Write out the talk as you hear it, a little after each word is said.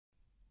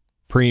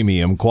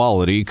Premium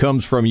quality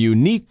comes from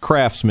unique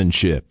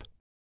craftsmanship.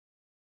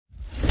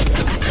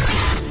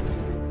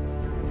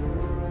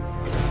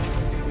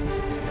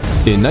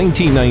 In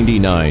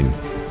 1999,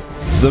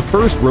 the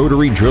first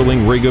rotary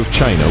drilling rig of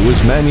China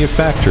was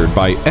manufactured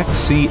by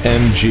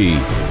XCMG.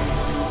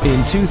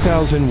 In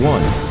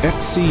 2001,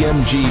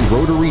 XCMG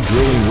Rotary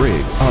drilling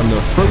rig on the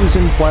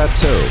frozen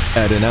plateau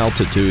at an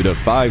altitude of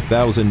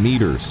 5,000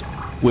 meters,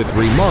 with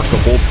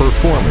remarkable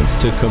performance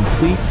to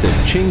complete the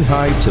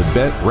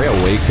Qinghai-Tibet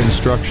Railway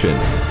construction.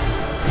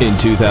 In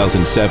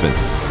 2007,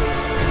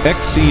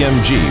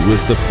 XCMG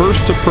was the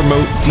first to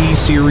promote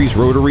D-series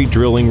rotary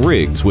drilling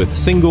rigs with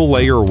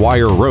single-layer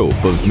wire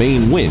rope of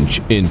main winch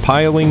in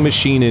piling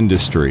machine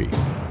industry.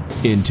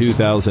 In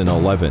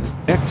 2011,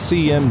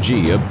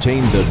 XCMG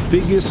obtained the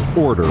biggest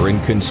order in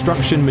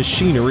construction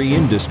machinery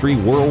industry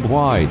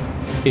worldwide,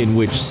 in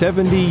which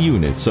 70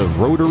 units of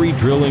rotary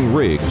drilling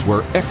rigs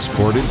were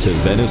exported to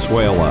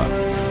Venezuela.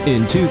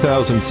 In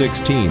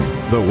 2016,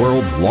 the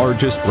world's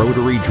largest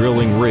rotary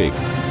drilling rig,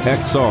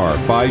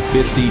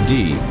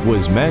 XR550D,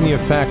 was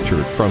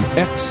manufactured from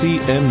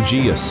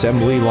XCMG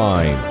assembly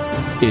line.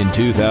 In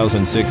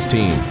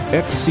 2016,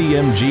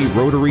 XCMG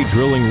Rotary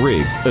Drilling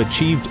Rig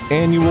achieved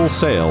annual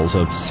sales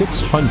of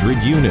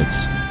 600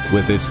 units,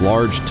 with its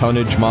large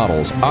tonnage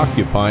models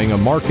occupying a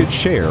market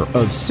share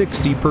of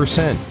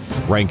 60%,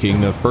 ranking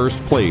the first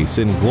place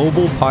in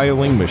global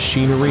piling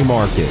machinery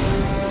market.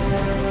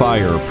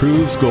 Fire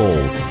proves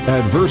gold,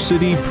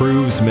 adversity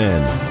proves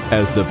men.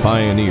 As the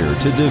pioneer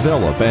to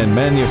develop and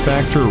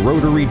manufacture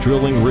rotary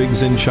drilling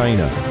rigs in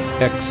China,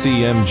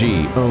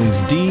 XCMG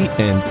owns D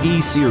and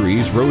E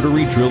series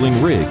rotary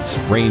drilling rigs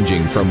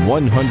ranging from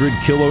 100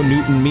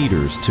 kilonewton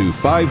meters to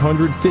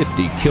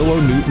 550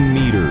 kilonewton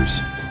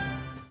meters.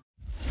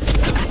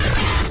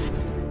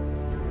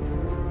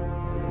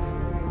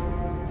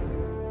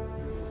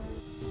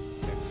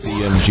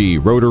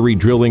 XCMG rotary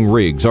drilling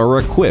rigs are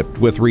equipped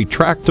with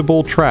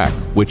retractable track,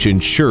 which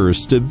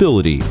ensures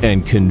stability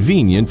and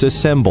convenient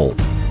assemble.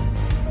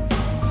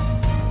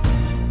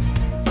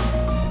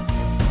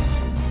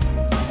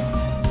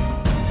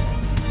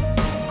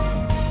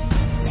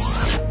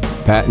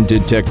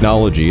 Patented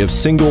technology of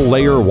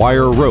single-layer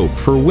wire rope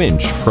for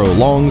winch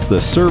prolongs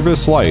the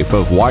service life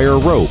of wire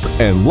rope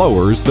and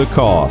lowers the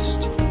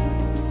cost.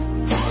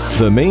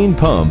 The main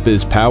pump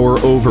is power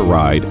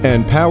override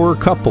and power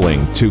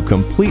coupling to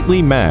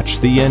completely match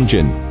the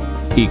engine.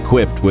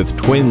 Equipped with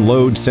twin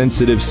load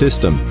sensitive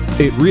system,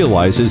 it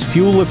realizes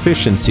fuel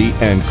efficiency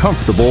and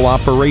comfortable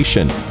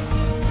operation.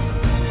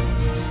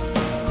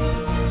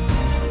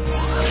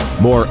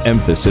 More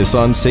emphasis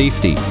on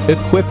safety,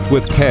 equipped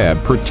with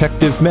cab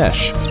protective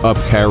mesh,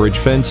 up-carriage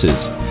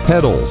fences,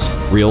 pedals,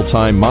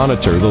 real-time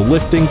monitor the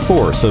lifting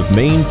force of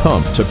main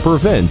pump to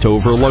prevent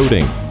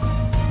overloading.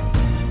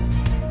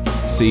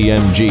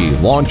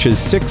 XCMG launches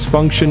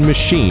 6-function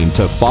machine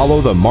to follow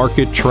the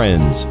market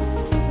trends.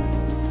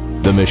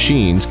 The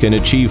machines can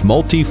achieve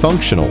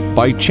multifunctional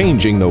by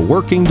changing the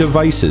working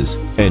devices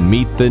and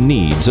meet the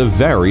needs of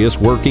various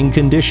working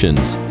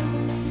conditions.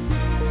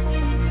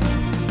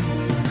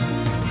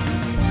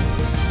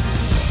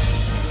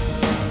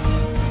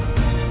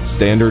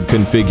 Standard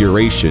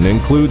configuration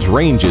includes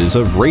ranges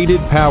of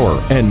rated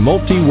power and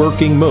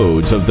multi-working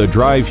modes of the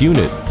drive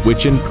unit,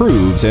 which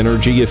improves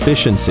energy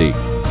efficiency.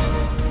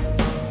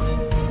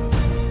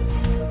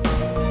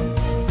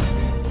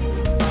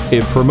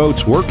 It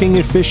promotes working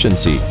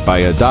efficiency by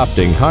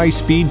adopting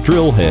high-speed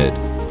drill head.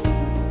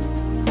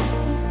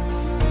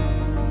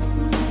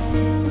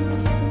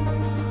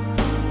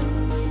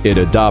 It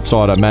adopts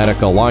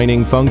automatic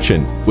aligning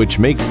function, which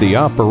makes the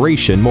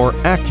operation more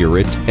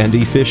accurate and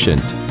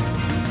efficient.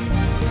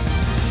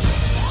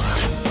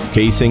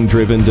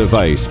 Casing-driven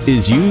device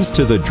is used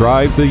to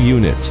drive the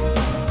unit.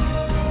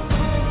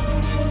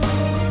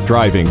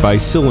 Driving by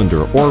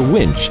cylinder or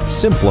winch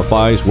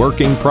simplifies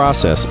working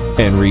process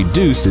and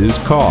reduces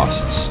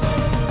costs.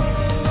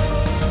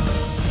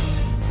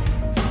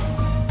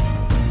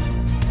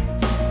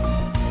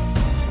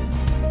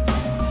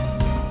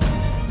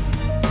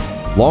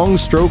 Long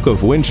stroke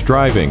of winch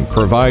driving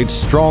provides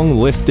strong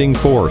lifting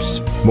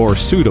force, more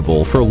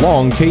suitable for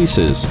long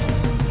cases.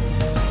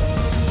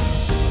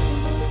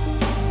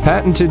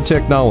 Patented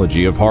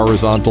technology of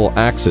horizontal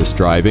axis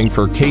driving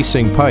for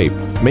casing pipe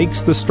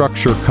makes the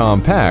structure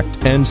compact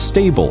and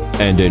stable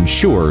and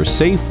ensures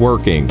safe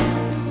working.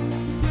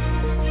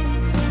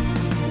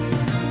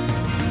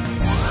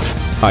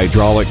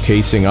 Hydraulic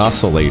casing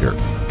oscillator.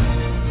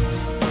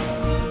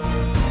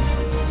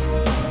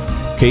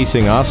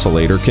 Casing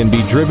oscillator can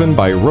be driven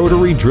by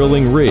rotary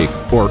drilling rig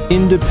or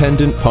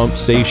independent pump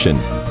station.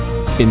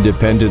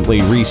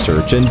 Independently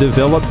research and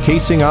develop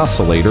casing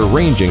oscillator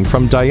ranging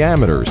from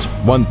diameters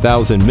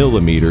 1,000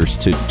 millimeters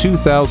to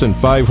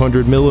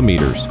 2,500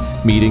 millimeters,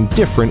 meeting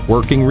different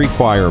working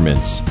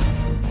requirements.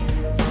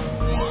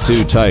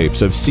 2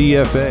 types of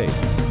CFA: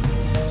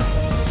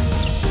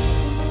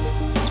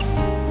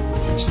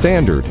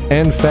 standard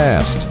and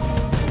fast.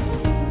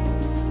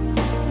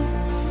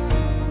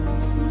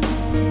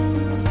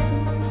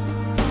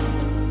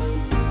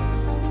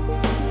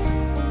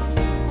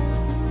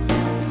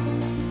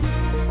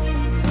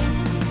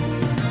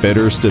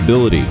 better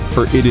stability,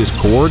 for it is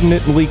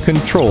coordinately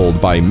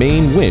controlled by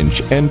main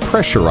winch and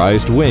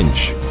pressurized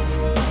winch.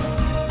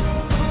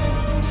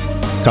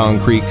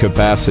 Concrete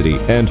capacity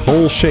and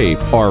hole shape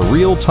are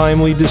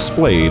real-timely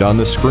displayed on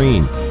the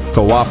screen.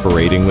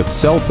 Cooperating with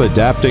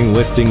self-adapting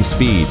lifting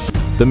speed,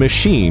 the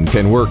machine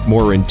can work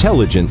more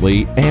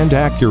intelligently and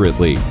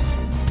accurately.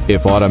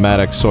 If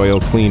automatic soil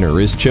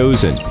cleaner is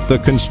chosen, the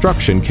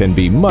construction can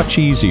be much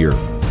easier.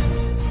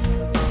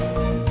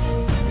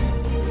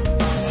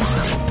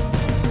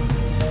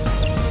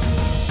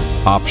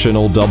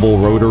 Optional double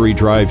rotary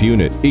drive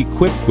unit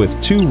equipped with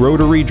 2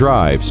 rotary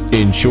drives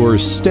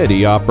ensures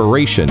steady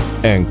operation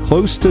and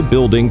close to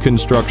building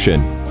construction.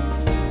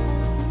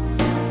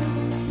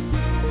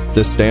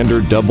 The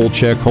standard double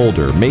check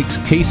holder makes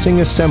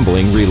casing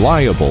assembling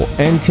reliable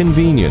and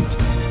convenient.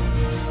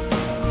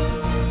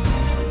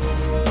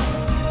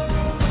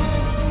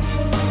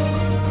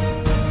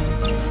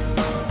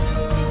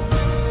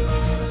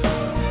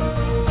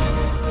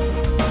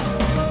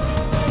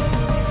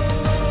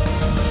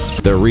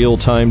 The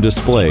real-time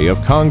display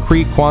of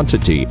concrete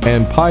quantity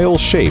and pile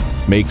shape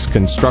makes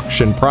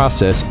construction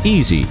process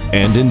easy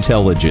and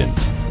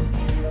intelligent.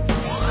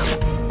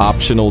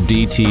 Optional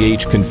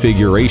DTH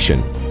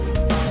configuration.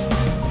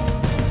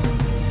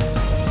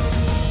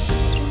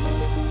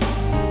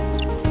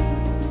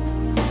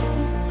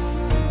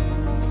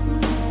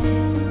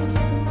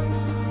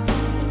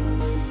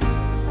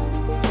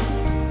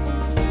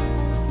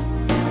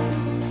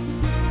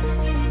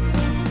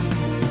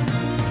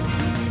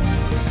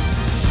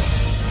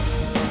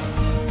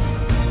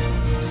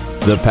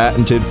 The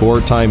patented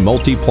 4-time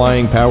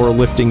multiplying power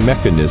lifting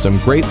mechanism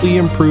greatly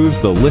improves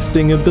the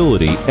lifting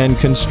ability and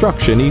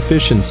construction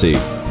efficiency.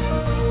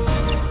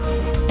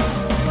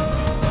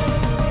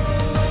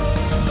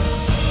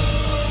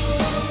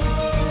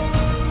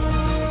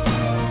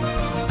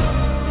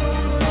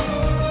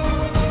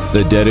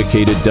 The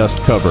dedicated dust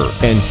cover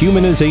and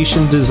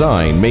humanization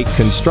design make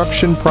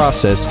construction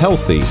process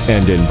healthy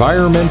and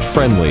environment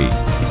friendly.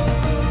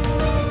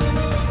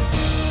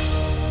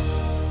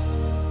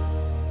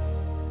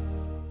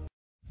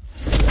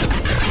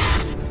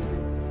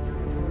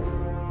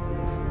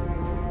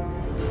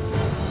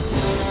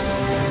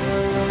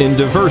 In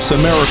diverse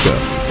America,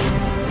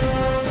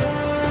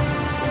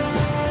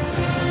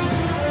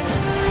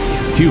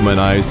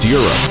 humanized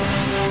Europe,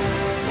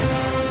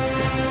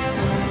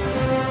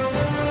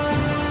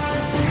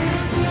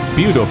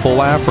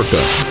 beautiful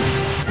Africa,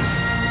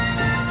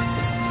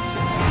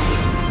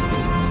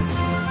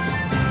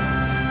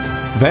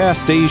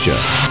 vast Asia,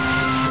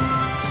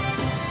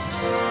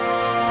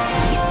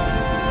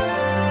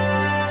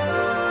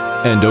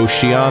 and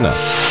Oceania.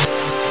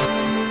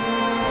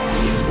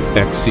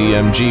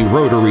 XCMG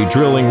rotary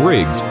drilling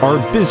rigs are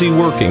busy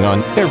working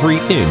on every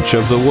inch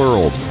of the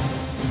world.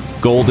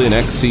 Golden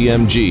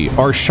XCMG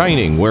are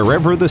shining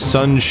wherever the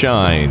sun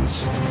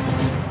shines.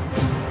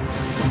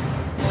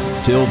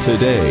 Till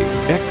today,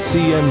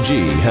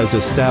 XCMG has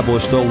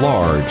established a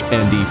large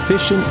and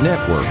efficient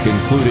network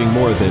including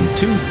more than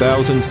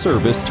 2,000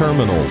 service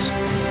terminals,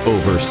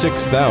 over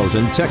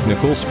 6,000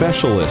 technical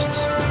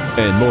specialists,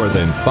 and more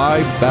than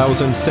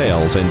 5,000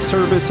 sales and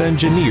service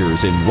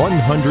engineers in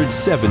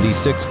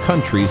 176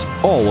 countries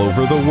all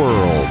over the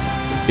world.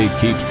 It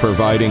keeps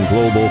providing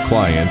global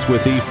clients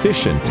with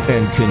efficient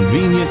and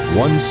convenient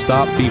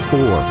one-stop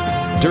before,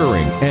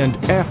 during, and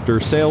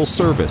after-sales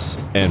service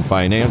and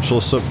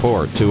financial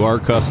support to our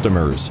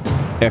customers.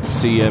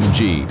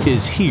 XCMG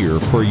is here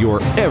for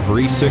your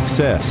every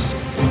success.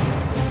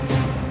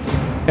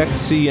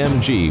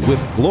 XCMG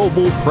with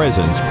global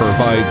presence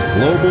provides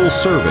global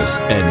service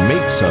and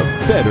makes a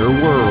better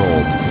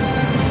world.